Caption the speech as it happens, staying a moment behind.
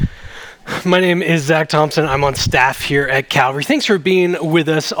My name is Zack Thompson. I'm on staff here at Calvary. Thanks for being with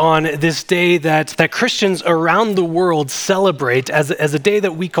us on this day that Christians around the world celebrate as a day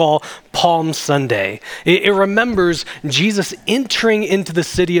that we call Palm Sunday. It remembers Jesus entering into the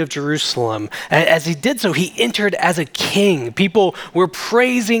city of Jerusalem. As he did so, he entered as a king. People were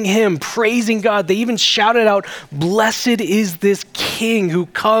praising him, praising God. They even shouted out, "Blessed is this king who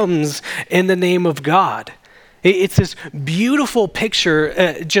comes in the name of God." It's this beautiful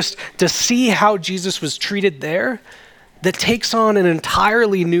picture just to see how Jesus was treated there that takes on an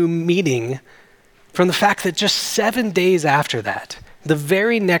entirely new meaning from the fact that just 7 days after that, the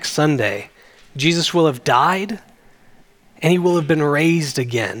very next Sunday, Jesus will have died and he will have been raised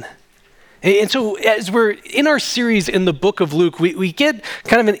again. And so as we're in our series in the book of Luke, we get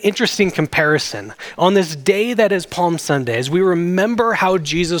kind of an interesting comparison. On this day that is Palm Sunday, as we remember how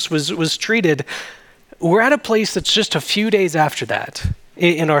Jesus was treated, we're at a place that's just a few days after that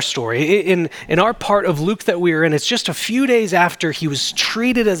in our story. In our part of Luke that we are in, it's just a few days after he was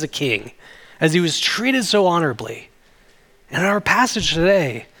treated as a king, as he was treated so honorably. And in our passage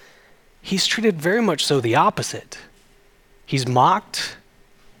today, he's treated very much so the opposite. He's mocked,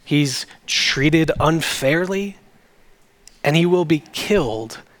 he's treated unfairly, and he will be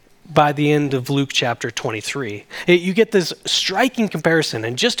killed by the end of Luke chapter 23. You get this striking comparison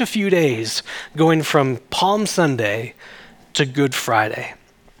in just a few days going from Palm Sunday to Good Friday.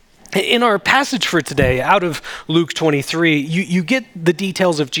 In our passage for today, out of Luke 23, you get the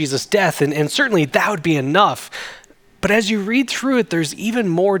details of Jesus' death, and certainly that would be enough. But as you read through it, there's even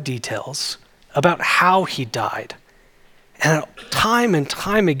more details about how he died. And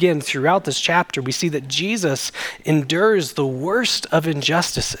time again throughout this chapter, we see that Jesus endures the worst of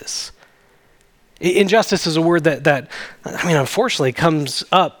injustices. Injustice is a word that unfortunately comes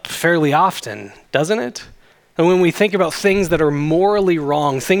up fairly often, doesn't it? And when we think about things that are morally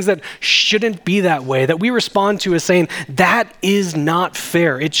wrong, things that shouldn't be that way, that we respond to as saying, that is not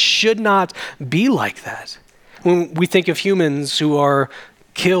fair. It should not be like that. When we think of humans who are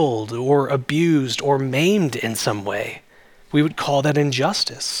killed or abused or maimed in some way, we would call that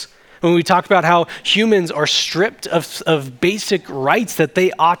injustice. When we talk about how humans are stripped of basic rights that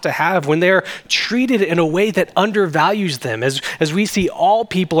they ought to have, when they're treated in a way that undervalues them, as we see all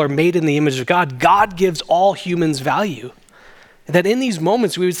people are made in the image of God, God gives all humans value. That in these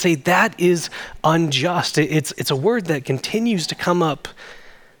moments we would say that is unjust. It's a word that continues to come up,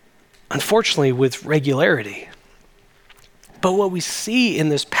 unfortunately, with regularity. But what we see in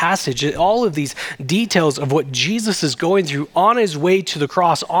this passage, all of these details of what Jesus is going through on his way to the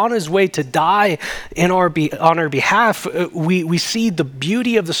cross, on his way to die on our behalf, we see the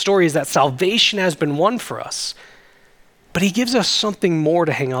beauty of the story is that salvation has been won for us. But he gives us something more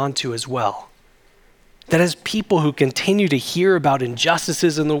to hang on to as well. That as people who continue to hear about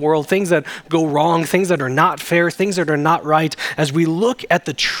injustices in the world, things that go wrong, things that are not fair, things that are not right, as we look at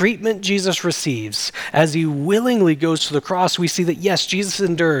the treatment Jesus receives, as he willingly goes to the cross, we see that yes, Jesus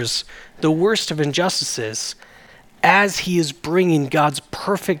endures the worst of injustices as he is bringing God's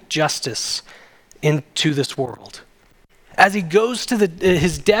perfect justice into this world. As he goes to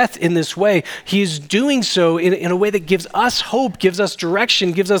his death in this way, he is doing so in a way that gives us hope, gives us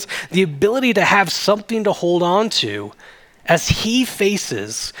direction, gives us the ability to have something to hold on to as he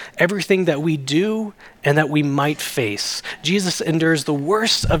faces everything that we do and that we might face. Jesus endures the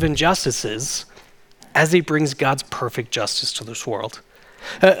worst of injustices as he brings God's perfect justice to this world.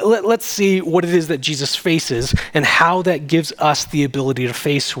 Let's see what it is that Jesus faces and how that gives us the ability to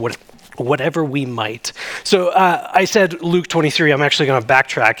face whatever we might. So I said Luke 23. I'm actually going to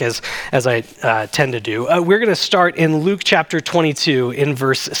backtrack as I tend to do. We're going to start in Luke chapter 22 in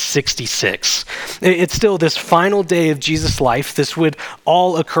verse 66. It's still this final day of Jesus' life. This would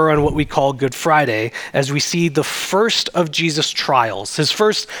all occur on what we call Good Friday, as we see the first of Jesus' trials, his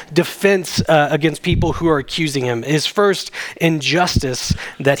first defense against people who are accusing him, his first injustice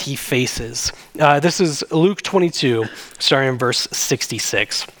that he faces. This is Luke 22, starting in verse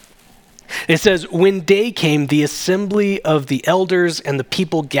 66. It says, when day came, the assembly of the elders and the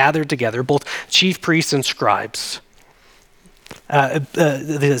people gathered together, both chief priests and scribes.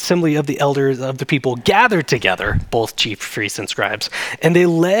 The assembly of the elders of the people gathered together, both chief priests and scribes, and they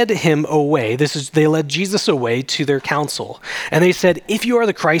led him away. They led Jesus away to their council. And they said, if you are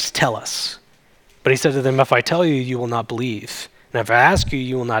the Christ, tell us. But he said to them, if I tell you, you will not believe. And if I ask you,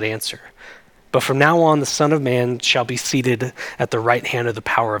 you will not answer. But from now on, the Son of Man shall be seated at the right hand of the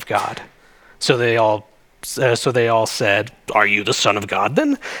power of God. So they all said, are you the Son of God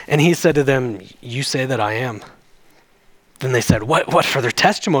then? And he said to them, you say that I am. Then they said, what further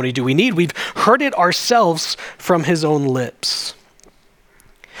testimony do we need? We've heard it ourselves from his own lips.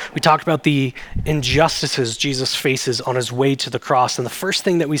 We talked about the injustices Jesus faces on his way to the cross. And the first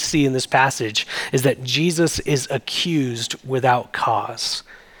thing that we see in this passage is that Jesus is accused without cause.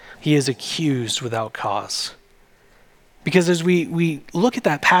 He is accused without cause. Because as we look at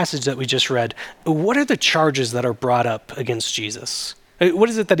that passage that we just read, what are the charges that are brought up against Jesus? What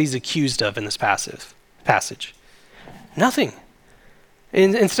is it that he's accused of in this passage? Nothing.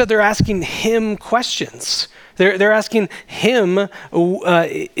 Instead, they're asking him questions. They're asking him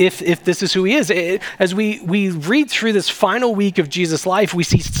if this is who he is. As we read through this final week of Jesus' life, we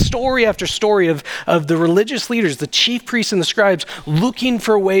see story after story of the religious leaders, the chief priests and the scribes, looking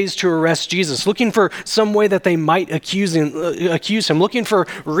for ways to arrest Jesus, looking for some way that they might accuse him, looking for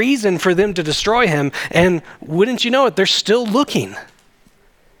reason for them to destroy him. And wouldn't you know it, they're still looking.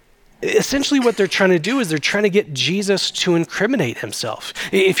 Essentially what they're trying to do is they're trying to get Jesus to incriminate himself.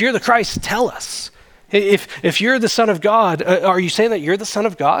 If you're the Christ, tell us. If you're the Son of God, are you saying that you're the Son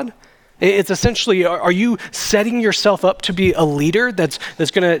of God? It's essentially, are you setting yourself up to be a leader that's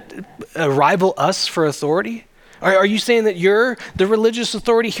going to rival us for authority? Are you saying that you're the religious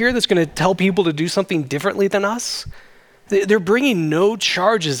authority here that's going to tell people to do something differently than us? They're bringing no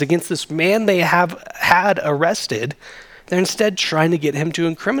charges against this man they have had arrested. They're instead trying to get him to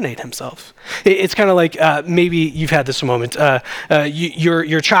incriminate himself. It's kind of like maybe you've had this moment.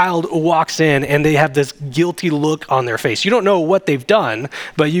 Your child walks in and they have this guilty look on their face. You don't know what they've done,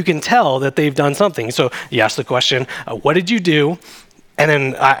 but you can tell that they've done something. So you ask the question, what did you do? And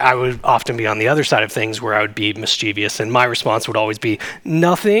then I would often be on the other side of things where I would be mischievous, and my response would always be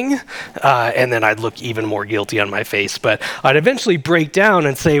nothing, and then I'd look even more guilty on my face. But I'd eventually break down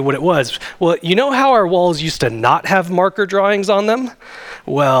and say what it was. Well, you know how our walls used to not have marker drawings on them?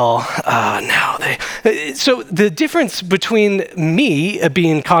 Well, now they... So the difference between me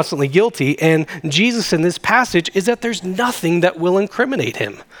being constantly guilty and Jesus in this passage is that there's nothing that will incriminate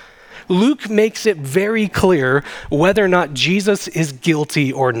him. Luke makes it very clear whether or not Jesus is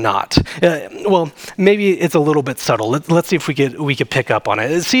guilty or not. Well, maybe it's a little bit subtle. Let's see if we could pick up on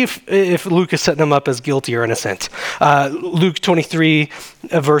it. See if Luke is setting him up as guilty or innocent. Luke 23,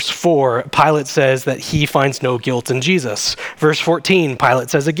 verse 4, Pilate says that he finds no guilt in Jesus. Verse 14, Pilate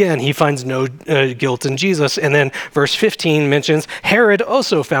says again, he finds no guilt in Jesus. And then verse 15 mentions Herod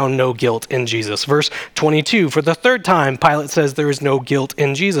also found no guilt in Jesus. Verse 22, for the third time, Pilate says there is no guilt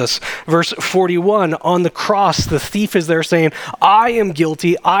in Jesus. Verse 41, on the cross, the thief is there saying, I am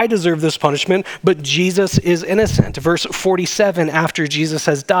guilty, I deserve this punishment, but Jesus is innocent. Verse 47, after Jesus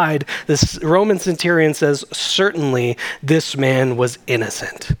has died, this Roman centurion says, certainly this man was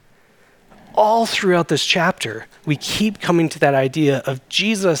innocent. All throughout this chapter, we keep coming to that idea of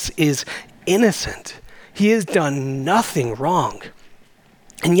Jesus is innocent. He has done nothing wrong,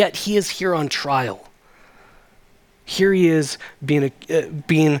 and yet he is here on trial. Here he is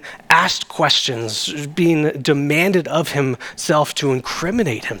being asked questions, being demanded of himself to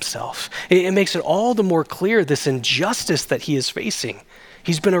incriminate himself. It makes it all the more clear this injustice that he is facing.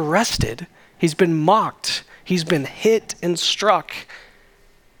 He's been arrested. He's been mocked. He's been hit and struck.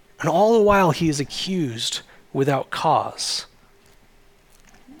 And all the while he is accused without cause.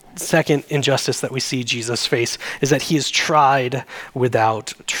 Second injustice that we see Jesus face is that he is tried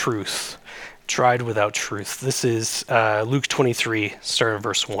without truth. Tried without truth. This is Luke 23, starting in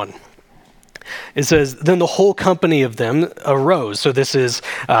verse 1. It says, then the whole company of them arose. So this is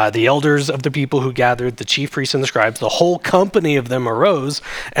the elders of the people who gathered, the chief priests and the scribes. The whole company of them arose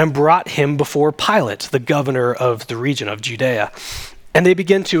and brought him before Pilate, the governor of the region of Judea. And they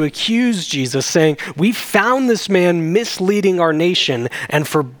begin to accuse Jesus, saying, we found this man misleading our nation and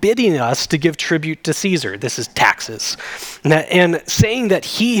forbidding us to give tribute to Caesar. This is taxes. And saying that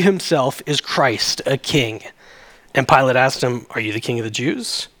he himself is Christ, a king. And Pilate asked him, are you the king of the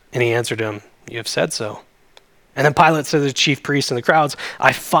Jews? And he answered him, you have said so. And then Pilate said to the chief priests and the crowds,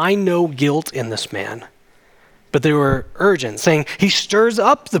 I find no guilt in this man. But they were urgent, saying, he stirs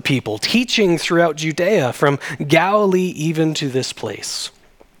up the people, teaching throughout Judea, from Galilee even to this place.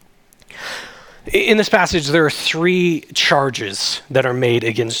 In this passage, there are three charges that are made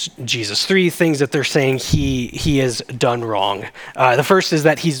against Jesus, three things that they're saying he has done wrong. The first is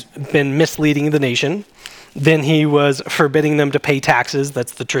that he's been misleading the nation. Then he was forbidding them to pay taxes,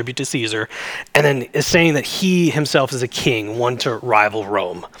 that's the tribute to Caesar, and then is saying that he himself is a king, one to rival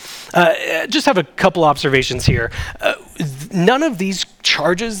Rome. Just have a couple observations here. None of these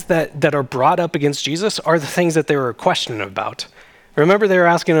charges that are brought up against Jesus are the things that they were questioning about. Remember, they were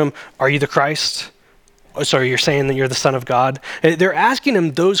asking him, are you the Christ? Sorry, you're saying that you're the Son of God? They're asking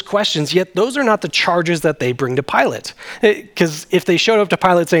him those questions, yet those are not the charges that they bring to Pilate. Because if they showed up to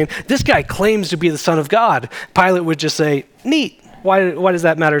Pilate saying, this guy claims to be the Son of God, Pilate would just say, neat, Why does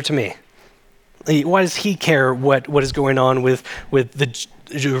that matter to me? Why does he care what is going on with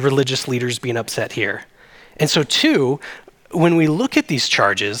the religious leaders being upset here? And so two, when we look at these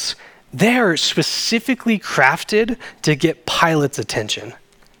charges, they are specifically crafted to get Pilate's attention.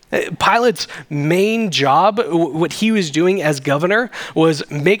 Pilate's main job, what he was doing as governor, was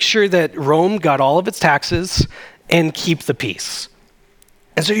make sure that Rome got all of its taxes and keep the peace.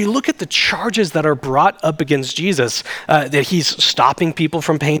 And so you look at the charges that are brought up against Jesus, that he's stopping people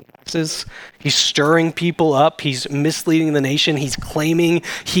from paying taxes, he's stirring people up, he's misleading the nation, he's claiming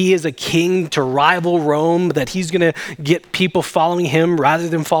he is a king to rival Rome, that he's going to get people following him rather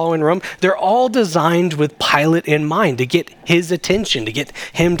than following Rome. They're all designed with Pilate in mind, to get his attention, to get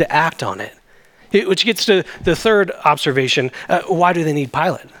him to act on it. Which gets to the third observation. Why do they need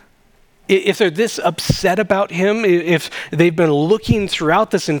Pilate? If they're this upset about him, if they've been looking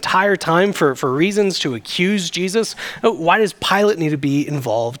throughout this entire time for reasons to accuse Jesus, why does Pilate need to be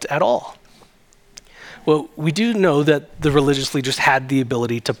involved at all? Well, we do know that the religious leaders had the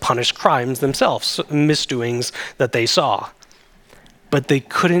ability to punish crimes themselves, misdoings that they saw. But they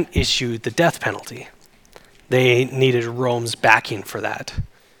couldn't issue the death penalty. They needed Rome's backing for that.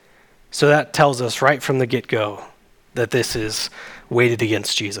 So that tells us right from the get-go that this is weighted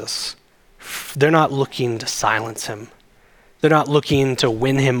against Jesus. They're not looking to silence him. They're not looking to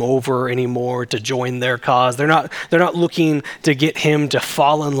win him over anymore, to join their cause. They're not looking to get him to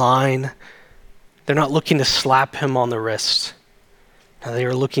fall in line. They're not looking to slap him on the wrist. Now, they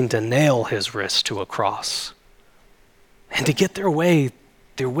are looking to nail his wrist to a cross. And to get their way,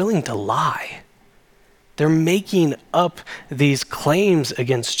 they're willing to lie. They're making up these claims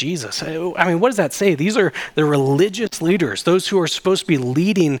against Jesus. I mean, what does that say? These are the religious leaders, those who are supposed to be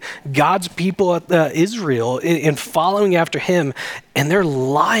leading God's people, Israel, in following after him, and they're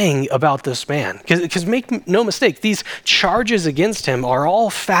lying about this man. Because make no mistake, these charges against him are all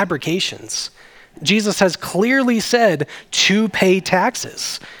fabrications. Jesus has clearly said to pay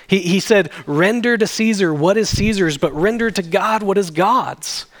taxes. He said, render to Caesar what is Caesar's, but render to God what is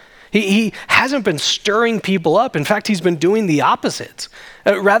God's. He hasn't been stirring people up. In fact, he's been doing the opposite.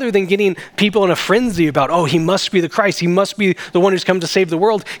 Rather than getting people in a frenzy about, oh, he must be the Christ, he must be the one who's come to save the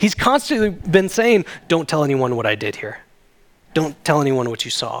world, he's constantly been saying, don't tell anyone what I did here. Don't tell anyone what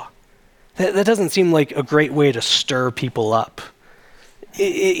you saw. That doesn't seem like a great way to stir people up.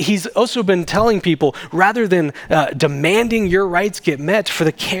 He's also been telling people, rather than demanding your rights get met, for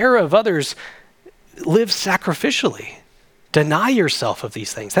the care of others, live sacrificially. Deny yourself of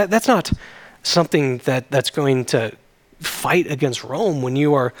these things. That's not something that's going to fight against Rome when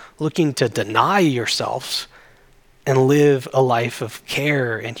you are looking to deny yourselves and live a life of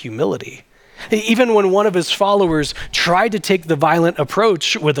care and humility. Even when one of his followers tried to take the violent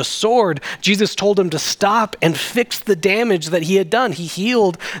approach with a sword, Jesus told him to stop and fix the damage that he had done. He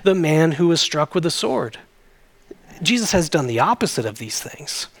healed the man who was struck with a sword. Jesus has done the opposite of these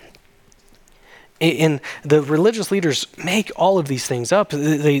things. And the religious leaders make all of these things up.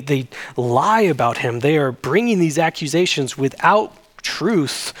 They lie about him. They are bringing these accusations without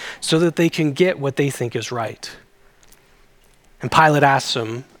truth so that they can get what they think is right. And Pilate asks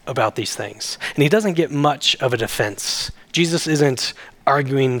him about these things. And he doesn't get much of a defense. Jesus isn't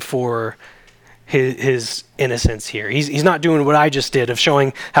arguing for his innocence here. He's not doing what I just did of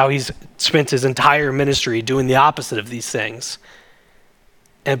showing how he's spent his entire ministry doing the opposite of these things.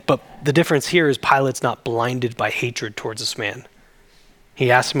 But the difference here is Pilate's not blinded by hatred towards this man. He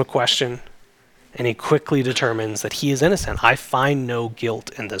asks him a question, and he quickly determines that he is innocent. I find no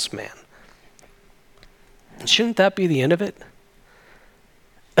guilt in this man. And shouldn't that be the end of it?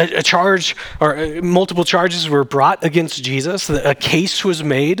 A charge or multiple charges were brought against Jesus. A case was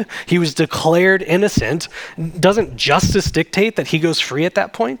made. He was declared innocent. Doesn't justice dictate that he goes free at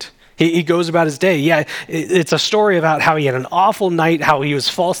that point? He goes about his day. Yeah, it's a story about how he had an awful night, how he was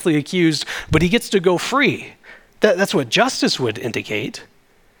falsely accused, but he gets to go free. That's what justice would indicate.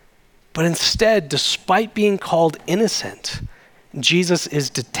 But instead, despite being called innocent, Jesus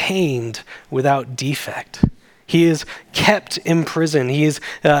is detained without defect. He is kept in prison. He is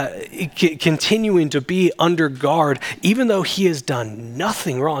continuing to be under guard, even though he has done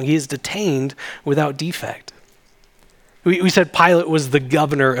nothing wrong. He is detained without defect. We said Pilate was the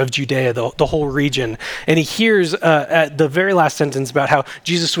governor of Judea, the whole region. And he hears at the very last sentence about how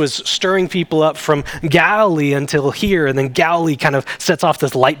Jesus was stirring people up from Galilee until here. And then Galilee kind of sets off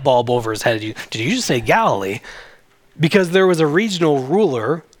this light bulb over his head. Did you just say Galilee? Because there was a regional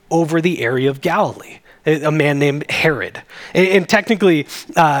ruler over the area of Galilee. a man named Herod. And technically,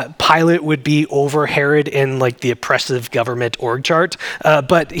 Pilate would be over Herod in like the oppressive government org chart,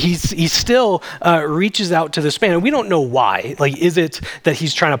 but he still reaches out to this man, and we don't know why. Like, is it that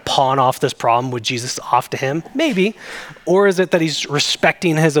he's trying to pawn off this problem with Jesus off to him? Maybe. Or is it that he's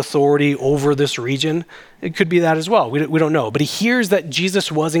respecting his authority over this region? It could be that as well. We don't know. But he hears that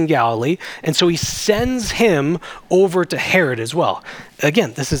Jesus was in Galilee, and so he sends him over to Herod as well.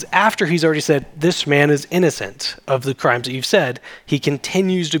 Again, this is after he's already said, this man is innocent of the crimes that you've said. He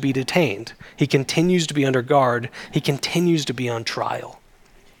continues to be detained. He continues to be under guard. He continues to be on trial.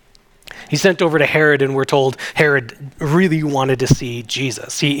 He's sent over to Herod, and we're told Herod really wanted to see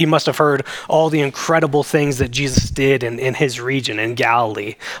Jesus. He must have heard all the incredible things that Jesus did in his region, in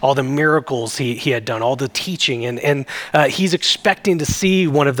Galilee, all the miracles he had done, all the teaching, and he's expecting to see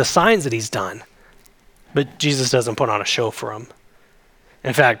one of the signs that he's done. But Jesus doesn't put on a show for him.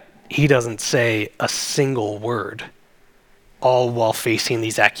 In fact, he doesn't say a single word, all while facing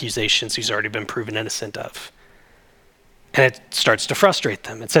these accusations he's already been proven innocent of. And it starts to frustrate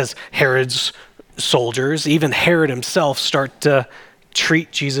them. It says Herod's soldiers, even Herod himself, start to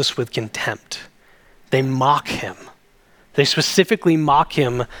treat Jesus with contempt. They mock him. They specifically mock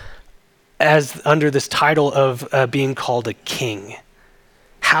him as under this title of being called a king.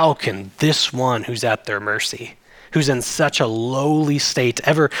 How can this one who's at their mercy, who's in such a lowly state,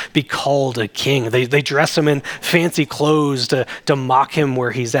 ever be called a king? They dress him in fancy clothes to mock him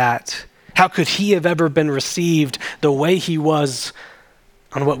where he's at. How could he have ever been received the way he was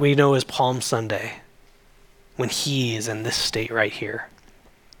on what we know as Palm Sunday, when he is in this state right here?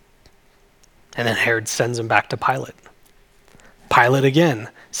 And then Herod sends him back to Pilate. Pilate again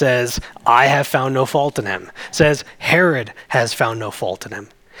says, I have found no fault in him. Says Herod has found no fault in him.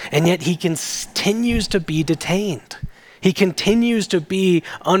 And yet he continues to be detained. He continues to be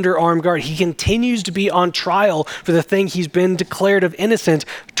under armed guard. He continues to be on trial for the thing he's been declared of innocent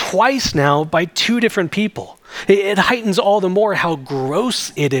twice now by two different people. It heightens all the more how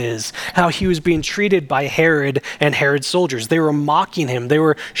gross it is how he was being treated by Herod and Herod's soldiers. They were mocking him. They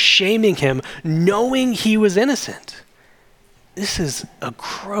were shaming him, knowing he was innocent. This is a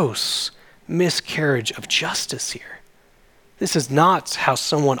gross miscarriage of justice here. This is not how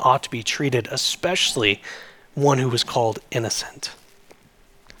someone ought to be treated, especially one who was called innocent.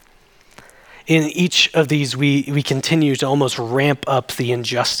 In each of these, we continue to almost ramp up the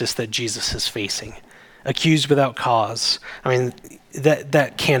injustice that Jesus is facing. Accused without cause. I mean,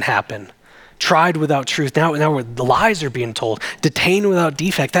 that can happen. Tried without truth. Now the lies are being told. Detained without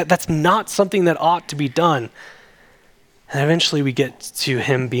defect. That's not something that ought to be done. And eventually we get to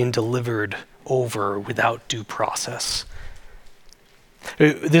him being delivered over without due process.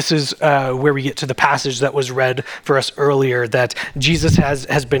 This is where we get to the passage that was read for us earlier, that Jesus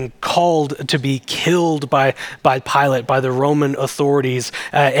has been called to be killed by Pilate, by the Roman authorities.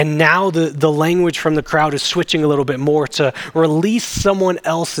 And now the language from the crowd is switching a little bit more to release someone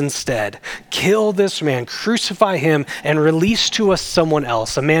else instead. Kill this man, crucify him, and release to us someone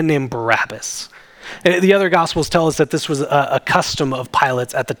else, a man named Barabbas. The other Gospels tell us that this was a custom of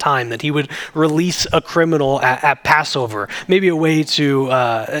Pilate's at the time, that he would release a criminal at Passover, maybe a way to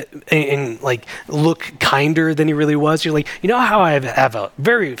look kinder than he really was. You're like, you know how I have a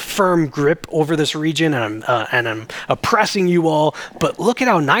very firm grip over this region, and I'm oppressing you all, but look at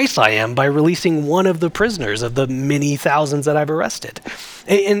how nice I am by releasing one of the prisoners of the many thousands that I've arrested.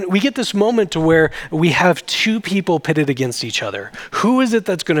 And we get this moment to where we have two people pitted against each other. Who is it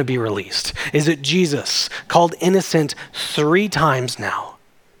that's going to be released? Is it Jesus, called innocent 3 times now,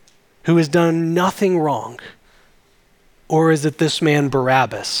 who has done nothing wrong? Or is it this man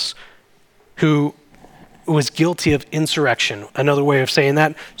Barabbas, who was guilty of insurrection? Another way of saying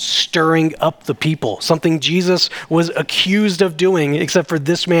that, stirring up the people. Something Jesus was accused of doing, except for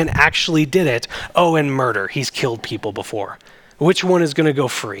this man actually did it. Oh, and murder. He's killed people before. Which one is going to go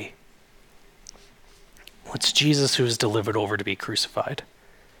free? Well, it's Jesus who is delivered over to be crucified,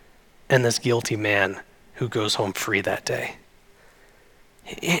 and this guilty man who goes home free that day.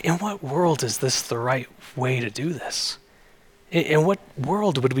 In what world is this the right way to do this? In what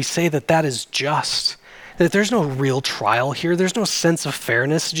world would we say that is just? That there's no real trial here. There's no sense of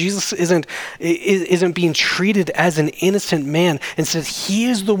fairness. Jesus isn't being treated as an innocent man. Instead, he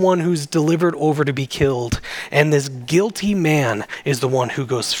is the one who's delivered over to be killed, and this guilty man is the one who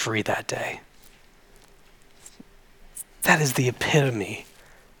goes free that day. That is the epitome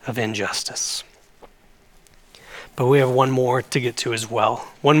of injustice. But we have one more to get to as well.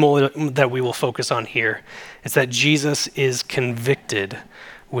 One more that we will focus on here. It's that Jesus is convicted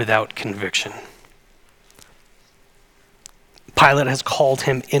without conviction. Pilate has called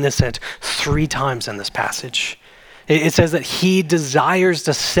him innocent 3 times in this passage. It says that he desires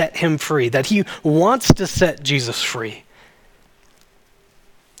to set him free, that he wants to set Jesus free.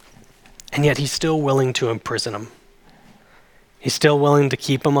 And yet he's still willing to imprison him. He's still willing to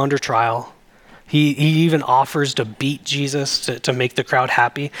keep him under trial. He even offers to beat Jesus to make the crowd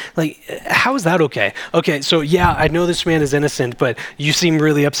happy. Like, how is that okay? Okay, so yeah, I know this man is innocent, but you seem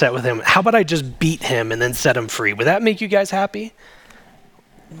really upset with him. How about I just beat him and then set him free? Would that make you guys happy?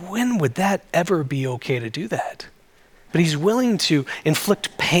 When would that ever be okay to do that? But he's willing to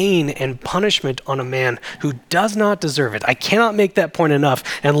inflict pain and punishment on a man who does not deserve it. I cannot make that point enough.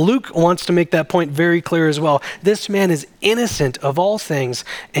 And Luke wants to make that point very clear as well. This man is innocent of all things,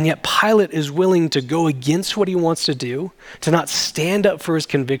 and yet Pilate is willing to go against what he wants to do, to not stand up for his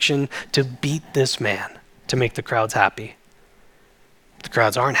conviction, to beat this man, to make the crowds happy. The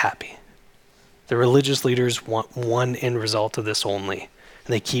crowds aren't happy. The religious leaders want one end result of this only,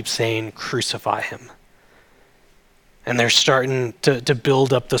 and they keep saying, "Crucify him." And they're starting to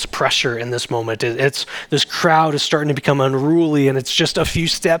build up this pressure in this moment. This crowd is starting to become unruly, and it's just a few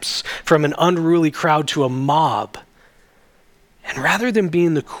steps from an unruly crowd to a mob. And rather than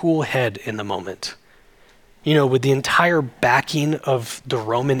being the cool head in the moment, with the entire backing of the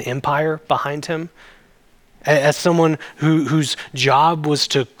Roman Empire behind him, as someone whose job was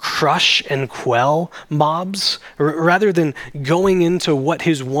to crush and quell mobs, rather than going into what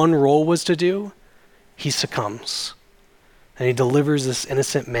his one role was to do, he succumbs. And he delivers this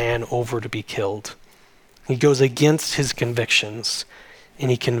innocent man over to be killed. He goes against his convictions, and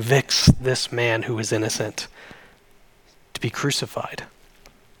he convicts this man who is innocent to be crucified,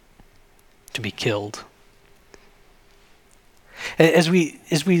 to be killed. As we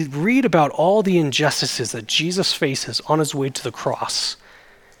read about all the injustices that Jesus faces on his way to the cross,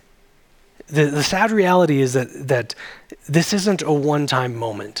 the sad reality is that this isn't a one-time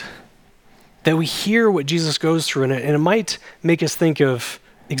moment. That we hear what Jesus goes through, and it might make us think of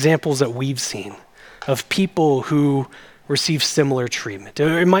examples that we've seen, of people who receive similar treatment.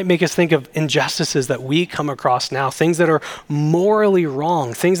 It might make us think of injustices that we come across now, things that are morally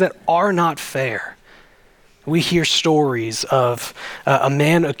wrong, things that are not fair. We hear stories of a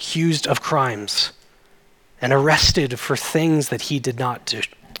man accused of crimes and arrested for things that he did not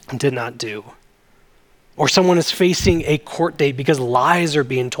do. Or someone is facing a court date because lies are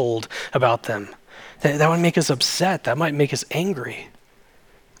being told about them. That would make us upset. That might make us angry.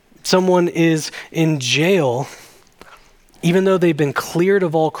 Someone is in jail even though they've been cleared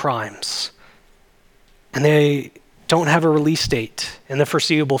of all crimes, and they don't have a release date in the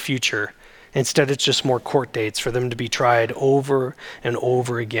foreseeable future. Instead, it's just more court dates for them to be tried over and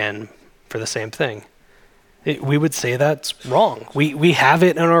over again for the same thing. We would say that's wrong. We have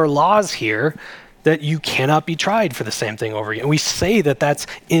it in our laws here that you cannot be tried for the same thing over again. We say that that's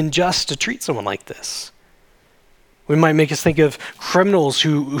unjust to treat someone like this. We might make us think of criminals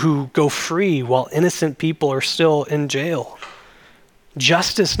who go free while innocent people are still in jail.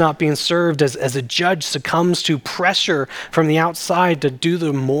 Justice not being served as a judge succumbs to pressure from the outside to do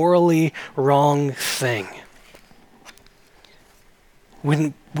the morally wrong thing.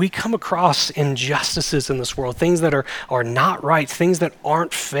 When we come across injustices in this world, things that are not right, things that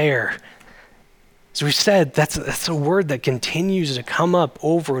aren't fair, as we've said, that's a word that continues to come up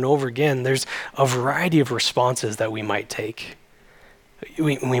over and over again. There's a variety of responses that we might take.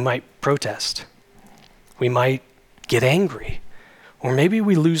 We might protest. We might get angry. Or maybe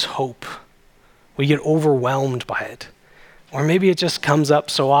we lose hope. We get overwhelmed by it. Or maybe it just comes up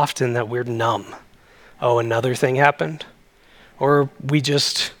so often that we're numb. Oh, another thing happened? Or we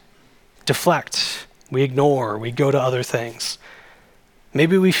just deflect. We ignore. We go to other things.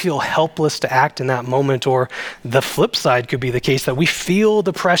 Maybe we feel helpless to act in that moment, or the flip side could be the case that we feel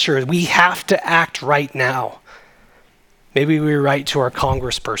the pressure. We have to act right now. Maybe we write to our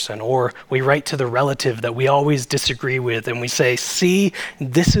congressperson, or we write to the relative that we always disagree with, and we say, see,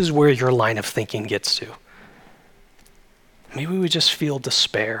 this is where your line of thinking gets to. Maybe we just feel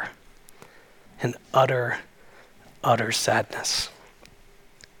despair and utter sadness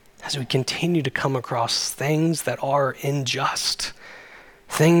as we continue to come across things that are unjust,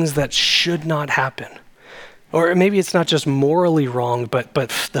 things that should not happen. Or maybe it's not just morally wrong, but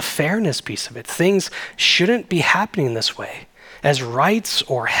the fairness piece of it. Things shouldn't be happening this way. As rights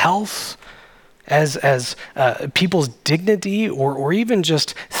or health, as people's dignity, or even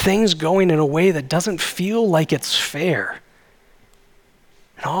just things going in a way that doesn't feel like it's fair.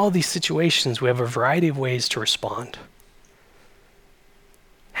 In all these situations, we have a variety of ways to respond.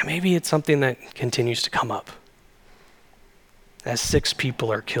 And maybe it's something that continues to come up as 6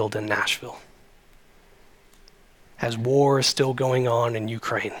 people are killed in Nashville. as war is still going on in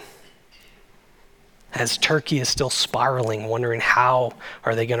Ukraine, as Turkey is still spiraling, wondering how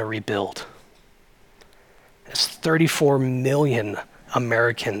are they going to rebuild, as 34 million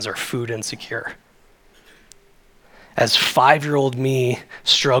Americans are food insecure, as 5-year-old me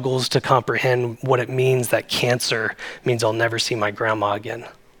struggles to comprehend what it means that cancer means I'll never see my grandma again,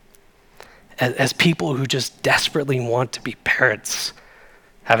 as people who just desperately want to be parents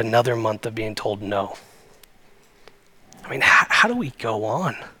have another month of being told no. I mean, how do we go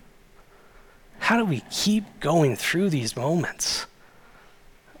on? How do we keep going through these moments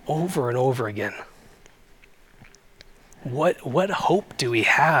over and over again? What hope do we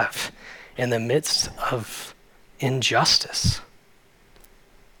have in the midst of injustice?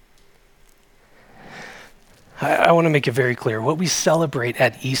 I want to make it very clear. What we celebrate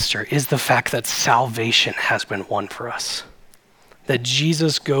at Easter is the fact that salvation has been won for us. That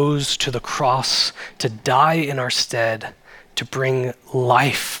Jesus goes to the cross to die in our stead to bring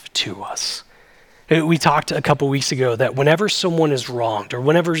life to us. We talked a couple weeks ago that whenever someone is wronged or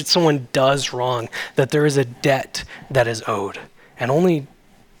whenever someone does wrong, that there is a debt that is owed. And only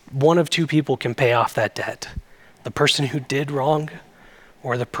one of two people can pay off that debt: the person who did wrong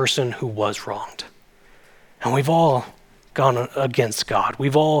or the person who was wronged. And we've all gone against God.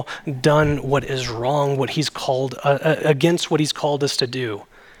 We've all done what is wrong, what he's called, against what he's called us to do.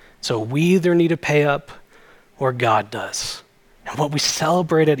 So we either need to pay up or God does. And what we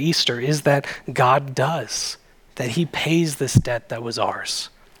celebrate at Easter is that God does, that he pays this debt that was ours.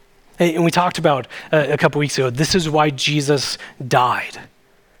 And we talked about a couple weeks ago, this is why Jesus died.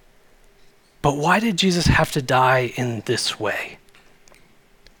 But why did Jesus have to die in this way?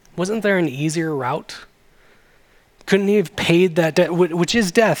 Wasn't there an easier route? Couldn't he have paid that debt, which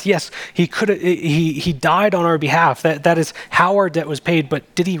is death? Yes, he could. He died on our behalf. That is how our debt was paid.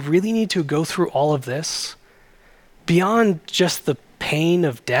 But did he really need to go through all of this? Beyond just the pain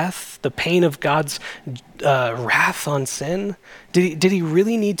of death, the pain of God's wrath on sin, did he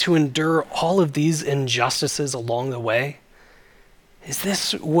really need to endure all of these injustices along the way? Is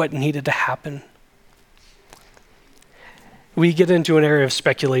this what needed to happen? We get into an area of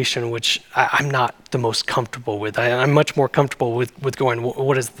speculation, which I'm not the most comfortable with. I'm much more comfortable with going,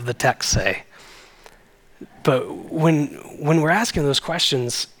 what does the text say? But when we're asking those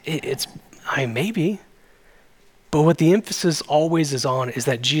questions, it's maybe. But what the emphasis always is on is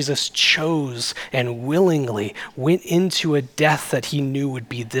that Jesus chose and willingly went into a death that he knew would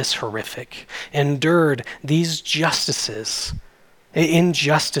be this horrific, endured these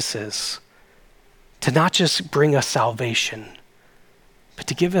injustices, to not just bring us salvation, but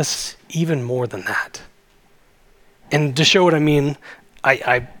to give us even more than that. And to show what I mean,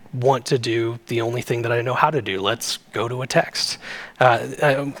 I want to do the only thing that I know how to do. Let's go to a text.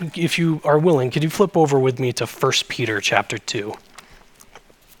 If you are willing, could you flip over with me to 1 Peter chapter 2?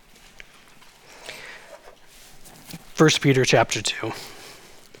 1 Peter chapter 2.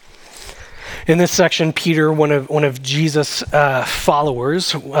 In this section, Peter, one of Jesus'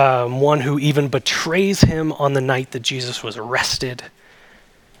 followers, one who even betrays him on the night that Jesus was arrested,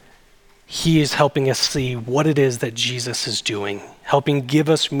 he is helping us see what it is that Jesus is doing, helping give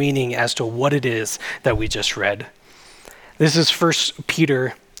us meaning as to what it is that we just read. This is 1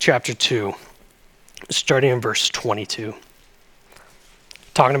 Peter chapter 2, starting in verse 22.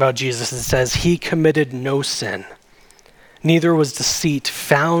 Talking about Jesus, it says, "He committed no sin. Neither was deceit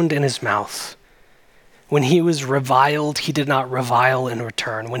found in his mouth. When he was reviled, he did not revile in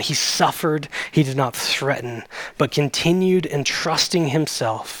return. When he suffered, he did not threaten, but continued entrusting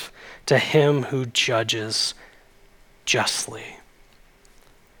himself to him who judges justly.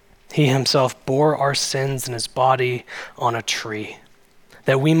 He himself bore our sins in his body on a tree,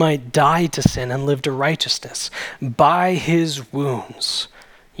 that we might die to sin and live to righteousness. By his wounds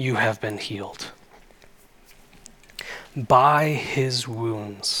you have been healed." By his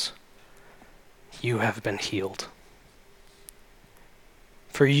wounds, you have been healed.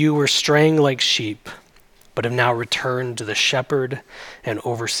 For you were straying like sheep, but have now returned to the shepherd and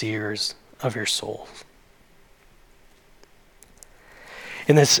overseers of your souls.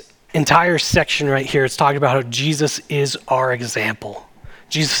 In this entire section right here, it's talking about how Jesus is our example.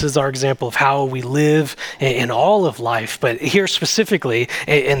 Jesus is our example of how we live in all of life. But here specifically,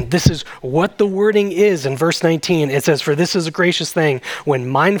 and this is what the wording is in verse 19, it says, "For this is a gracious thing, when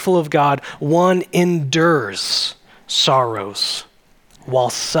mindful of God, one endures sorrows while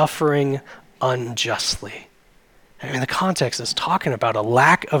suffering unjustly. I mean, the context is talking about a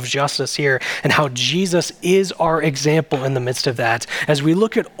lack of justice here and how Jesus is our example in the midst of that. As we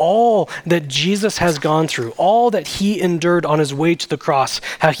look at all that Jesus has gone through, all that he endured on his way to the cross,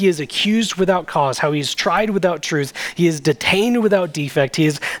 how he is accused without cause, how he is tried without truth, he is detained without defect, he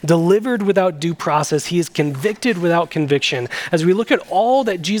is delivered without due process, he is convicted without conviction. As we look at all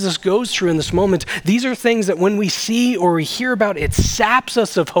that Jesus goes through in this moment, these are things that when we see or we hear about, it saps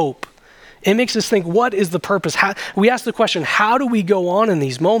us of hope. It makes us think, what is the purpose? We ask the question, how do we go on in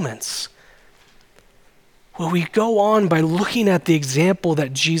these moments? Well, we go on by looking at the example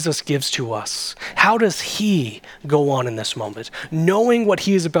that Jesus gives to us. How does he go on in this moment, knowing what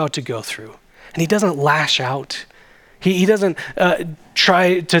he is about to go through? And he doesn't lash out. He doesn't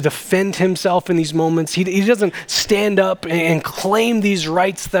try to defend himself in these moments. He doesn't stand up and claim these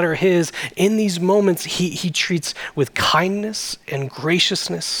rights that are his. In these moments, he treats with kindness and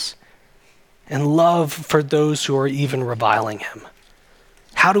graciousness and love for those who are even reviling him.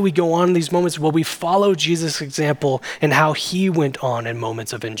 How do we go on in these moments? Well, we follow Jesus' example and how he went on in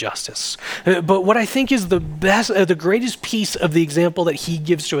moments of injustice. But what I think is the greatest piece of the example that he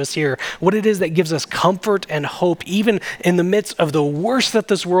gives to us here, what it is that gives us comfort and hope, even in the midst of the worst that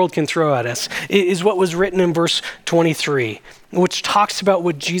this world can throw at us, is what was written in verse 23, which talks about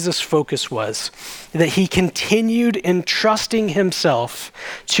what Jesus' focus was, that he continued entrusting himself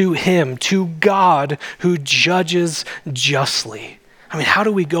to him, to God who judges justly. I mean, how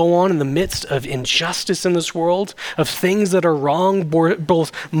do we go on in the midst of injustice in this world, of things that are wrong,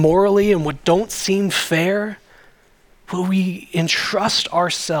 both morally and what don't seem fair? Will we entrust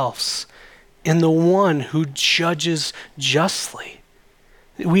ourselves in the one who judges justly?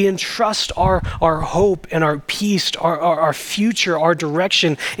 We entrust our hope and our peace, our future, our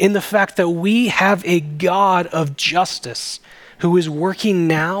direction in the fact that we have a God of justice who is working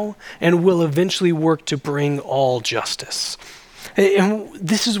now and will eventually work to bring all justice. And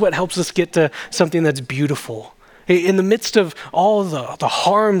this is what helps us get to something that's beautiful. In the midst of all the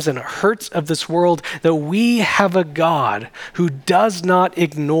harms and hurts of this world, that we have a God who does not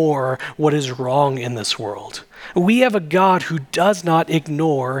ignore what is wrong in this world. We have a God who does not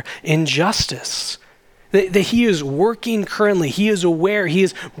ignore injustice. That he is working currently, he is aware, he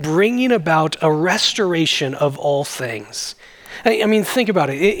is bringing about a restoration of all things. I mean, think about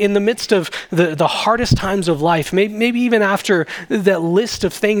it. In the midst of the hardest times of life, maybe even after that list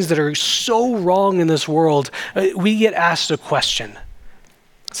of things that are so wrong in this world, we get asked a question.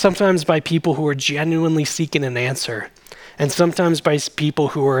 Sometimes by people who are genuinely seeking an answer, and sometimes by people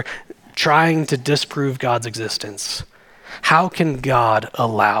who are trying to disprove God's existence. How can God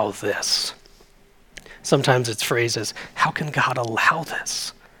allow this? Sometimes it's phrased as, how can God allow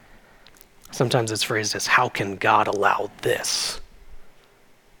this? Sometimes it's phrased as, how can God allow this?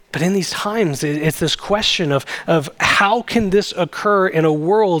 But in these times, it's this question of how can this occur in a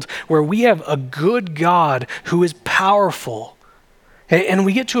world where we have a good God who is powerful? And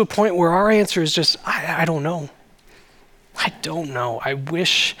we get to a point where our answer is just, I don't know. I don't know. I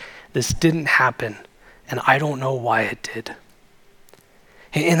wish this didn't happen, and I don't know why it did.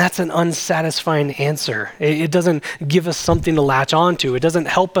 And that's an unsatisfying answer. It doesn't give us something to latch onto. It doesn't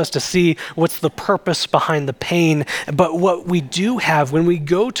help us to see what's the purpose behind the pain. But what we do have, when we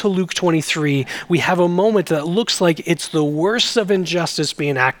go to Luke 23, we have a moment that looks like it's the worst of injustice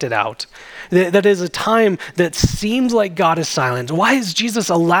being acted out. That is a time that seems like God is silent. Why is Jesus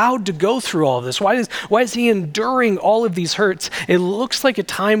allowed to go through all of this? Why is he enduring all of these hurts? It looks like a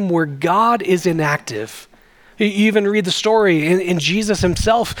time where God is inactive. You even read the story, and Jesus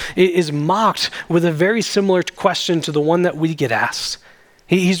himself is mocked with a very similar question to the one that we get asked.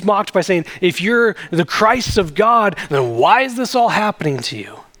 He's mocked by saying, if you're the Christ of God, then why is this all happening to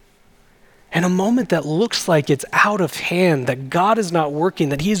you? In a moment that looks like it's out of hand, that God is not working,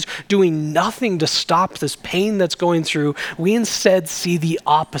 that he's doing nothing to stop this pain that's going through, we instead see the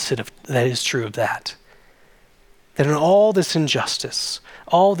opposite of that is true of that. That in all this injustice,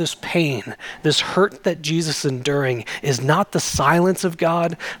 all this pain, this hurt that Jesus is enduring is not the silence of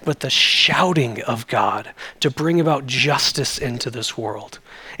God, but the shouting of God to bring about justice into this world.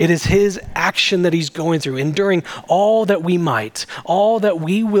 It is his action that he's going through, enduring all that we might, all that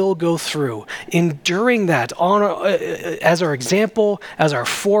we will go through, enduring that as our example, as our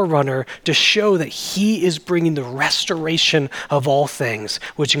forerunner, to show that he is bringing the restoration of all things,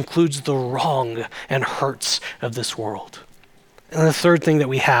 which includes the wrong and hurts of this world. And the third thing that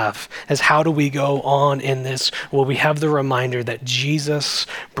we have is, how do we go on in this? Well, we have the reminder that Jesus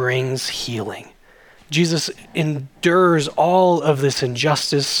brings healing. Jesus endures all of this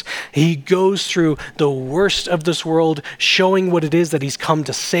injustice. He goes through the worst of this world, showing what it is that he's come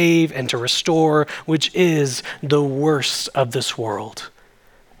to save and to restore, which is the worst of this world.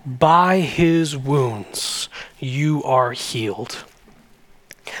 By his wounds, you are healed.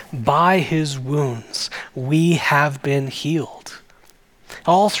 By his wounds, we have been healed.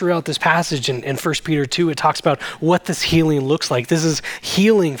 All throughout this passage in 1 Peter 2, it talks about what this healing looks like. This is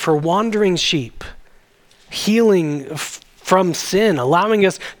healing for wandering sheep, healing from sin, allowing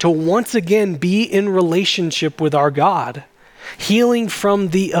us to once again be in relationship with our God, healing from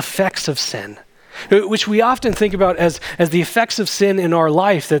the effects of sin, which we often think about as the effects of sin in our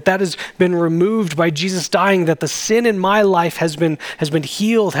life, that has been removed by Jesus dying, that the sin in my life has been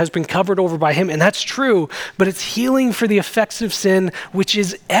healed, has been covered over by him. And that's true, but it's healing for the effects of sin, which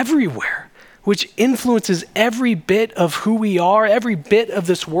is everywhere, which influences every bit of who we are, every bit of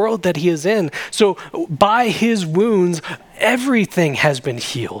this world that he is in. So by his wounds, everything has been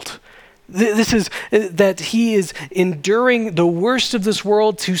healed. This is that he is enduring the worst of this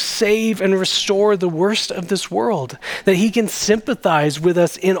world to save and restore the worst of this world. That he can sympathize with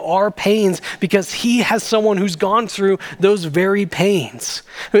us in our pains because he has someone who's gone through those very pains.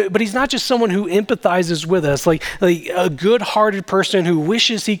 But he's not just someone who empathizes with us, like a good-hearted person who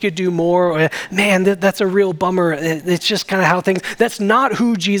wishes he could do more. Or, man, that's a real bummer. It's just kind of how things. That's not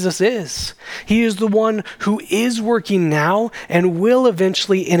who Jesus is. He is the one who is working now and will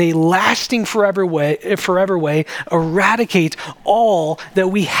eventually, in a lasting forever way, eradicate all that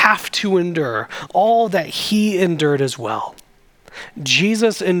we have to endure, all that he endured as well.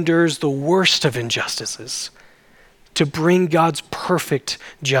 Jesus endures the worst of injustices to bring God's perfect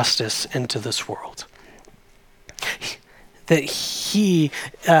justice into this world. That he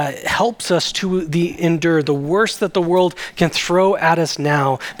helps us to endure the worst that the world can throw at us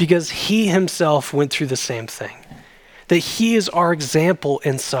now because he himself went through the same thing. That he is our example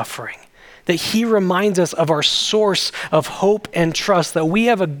in suffering. That he reminds us of our source of hope and trust, that we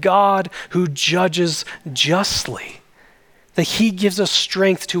have a God who judges justly, that he gives us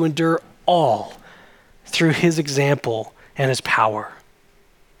strength to endure all through his example and his power.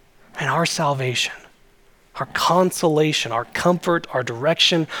 And our salvation, our consolation, our comfort, our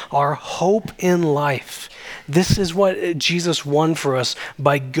direction, our hope in life, this is what Jesus won for us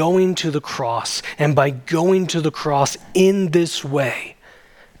by going to the cross, and by going to the cross in this way,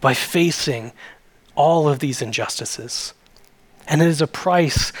 by facing all of these injustices. And it is a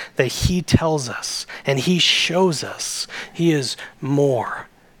price that he tells us and he shows us he is more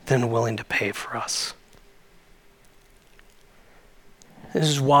than willing to pay for us. This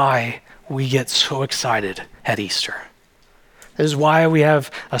is why we get so excited at Easter. This is why we have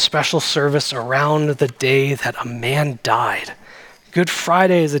a special service around the day that a man died. Good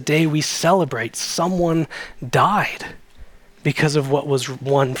Friday is a day we celebrate someone died because of what was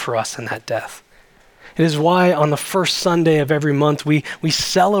won for us in that death. It is why on the first Sunday of every month, we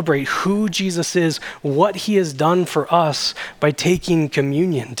celebrate who Jesus is, what he has done for us by taking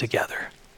communion together.